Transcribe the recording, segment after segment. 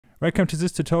Welcome to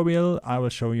this tutorial. I will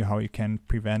show you how you can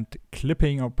prevent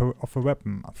clipping of a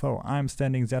weapon. So I'm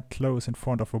standing that close in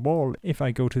front of a wall. If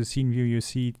I go to the scene view, you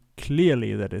see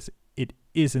clearly that it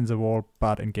is in the wall,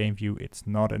 but in game view it's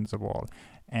not in the wall.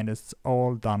 And it's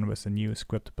all done with a new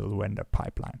scriptable render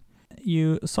pipeline.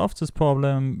 You solved this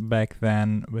problem back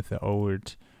then with the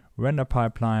old render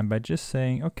pipeline by just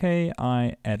saying, okay,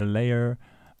 I add a layer.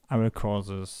 I will call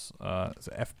this the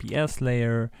FPS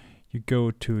layer. You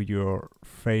go to your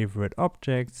favorite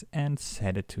objects and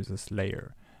set it to this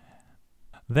layer.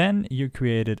 Then you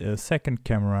created a second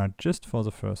camera just for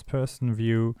the first person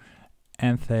view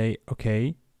and say,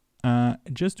 okay,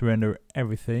 just render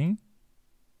everything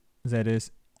that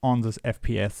is on this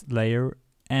FPS layer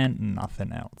and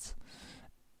nothing else.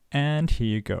 And here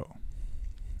you go.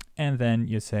 And then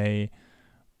you say,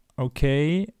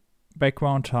 okay,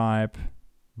 background type,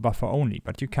 buffer only,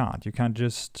 but you can't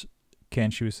just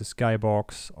choose a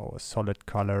skybox or a solid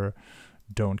color,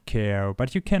 don't care,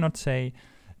 but you cannot say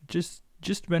just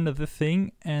render the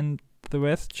thing and the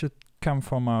rest should come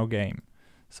from our game.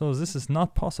 So this is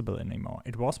not possible anymore.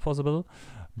 It was possible,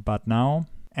 but now,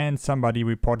 and somebody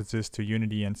reported this to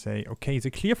Unity and say, okay,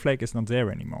 the clear flag is not there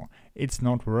anymore. It's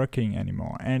not working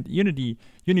anymore. And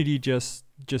Unity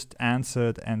just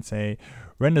answered and say,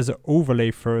 render the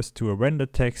overlay first to a render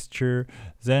texture,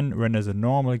 then render the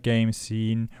normal game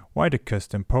scene, write a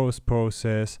custom post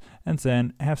process, and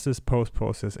then have this post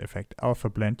process effect alpha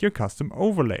blend your custom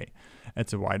overlay at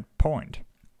the right point.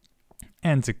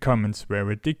 And the comments were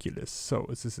ridiculous. So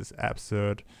this is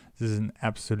absurd. This is an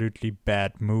absolutely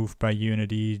bad move by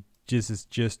Unity. This is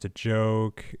just a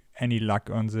joke. Any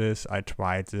luck on this? I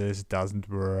tried this, doesn't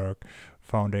work.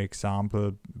 Found an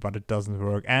example, but it doesn't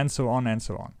work, and so on and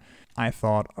so on. I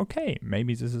thought, okay,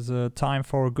 maybe this is a time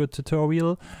for a good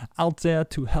tutorial out there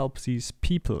to help these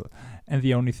people. And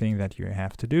the only thing that you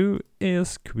have to do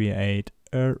is create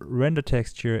a render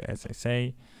texture, as I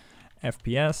say,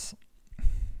 FPS,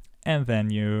 and then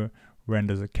you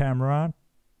render the camera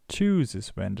to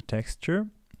this render texture.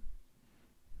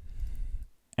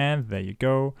 And there you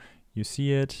go, you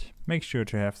see it. Make sure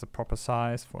to have the proper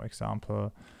size, for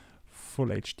example, Full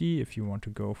HD if you want to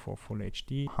go for Full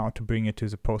HD. How to bring it to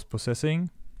the post-processing?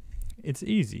 It's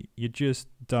easy. You just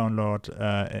download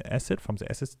an asset from the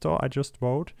asset store I just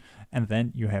wrote, and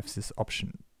then you have this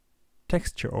option,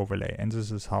 texture overlay, and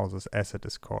this is how this asset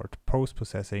is called,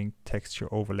 post-processing texture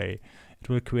overlay. It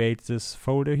will create this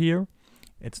folder here.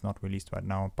 It's not released right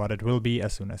now, but it will be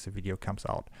as soon as the video comes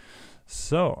out.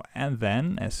 So, and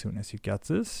then as soon as you got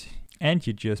this, and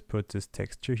you just put this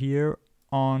texture here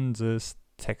on this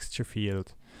texture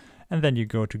field, and then you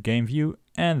go to game view,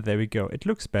 and there we go, it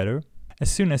looks better. As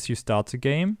soon as you start the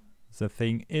game, the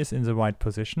thing is in the right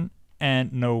position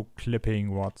and no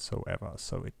clipping whatsoever,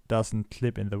 so it doesn't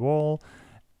clip in the wall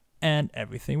and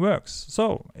everything works.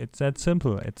 So it's that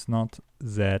simple, it's not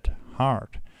that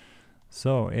hard.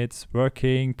 So it's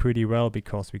working pretty well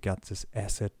because we got this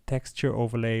asset texture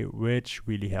overlay, which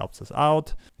really helps us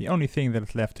out. The only thing that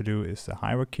is left to do is the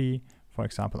hierarchy. For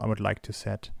example, I would like to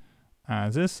set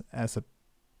this as a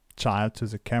child to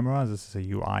the camera. This is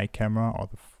a UI camera or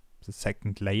the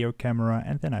second layer camera,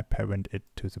 and then I parent it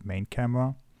to the main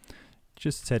camera.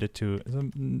 Just set it to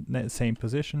the same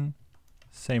position,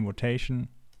 same rotation.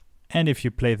 And if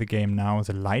you play the game now,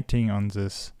 the lighting on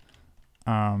this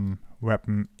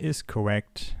weapon is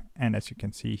correct. And as you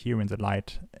can see here in the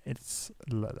light, it's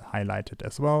highlighted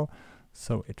as well.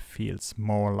 So it feels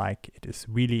more like it is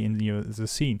really in the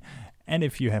scene. And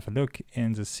if you have a look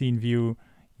in the scene view,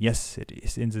 yes, it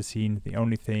is in the scene. The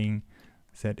only thing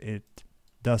that it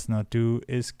does not do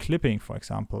is clipping, for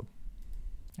example.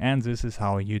 And this is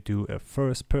how you do a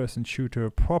first-person shooter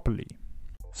properly.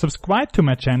 Subscribe to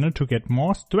my channel to get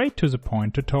more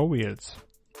straight-to-the-point tutorials.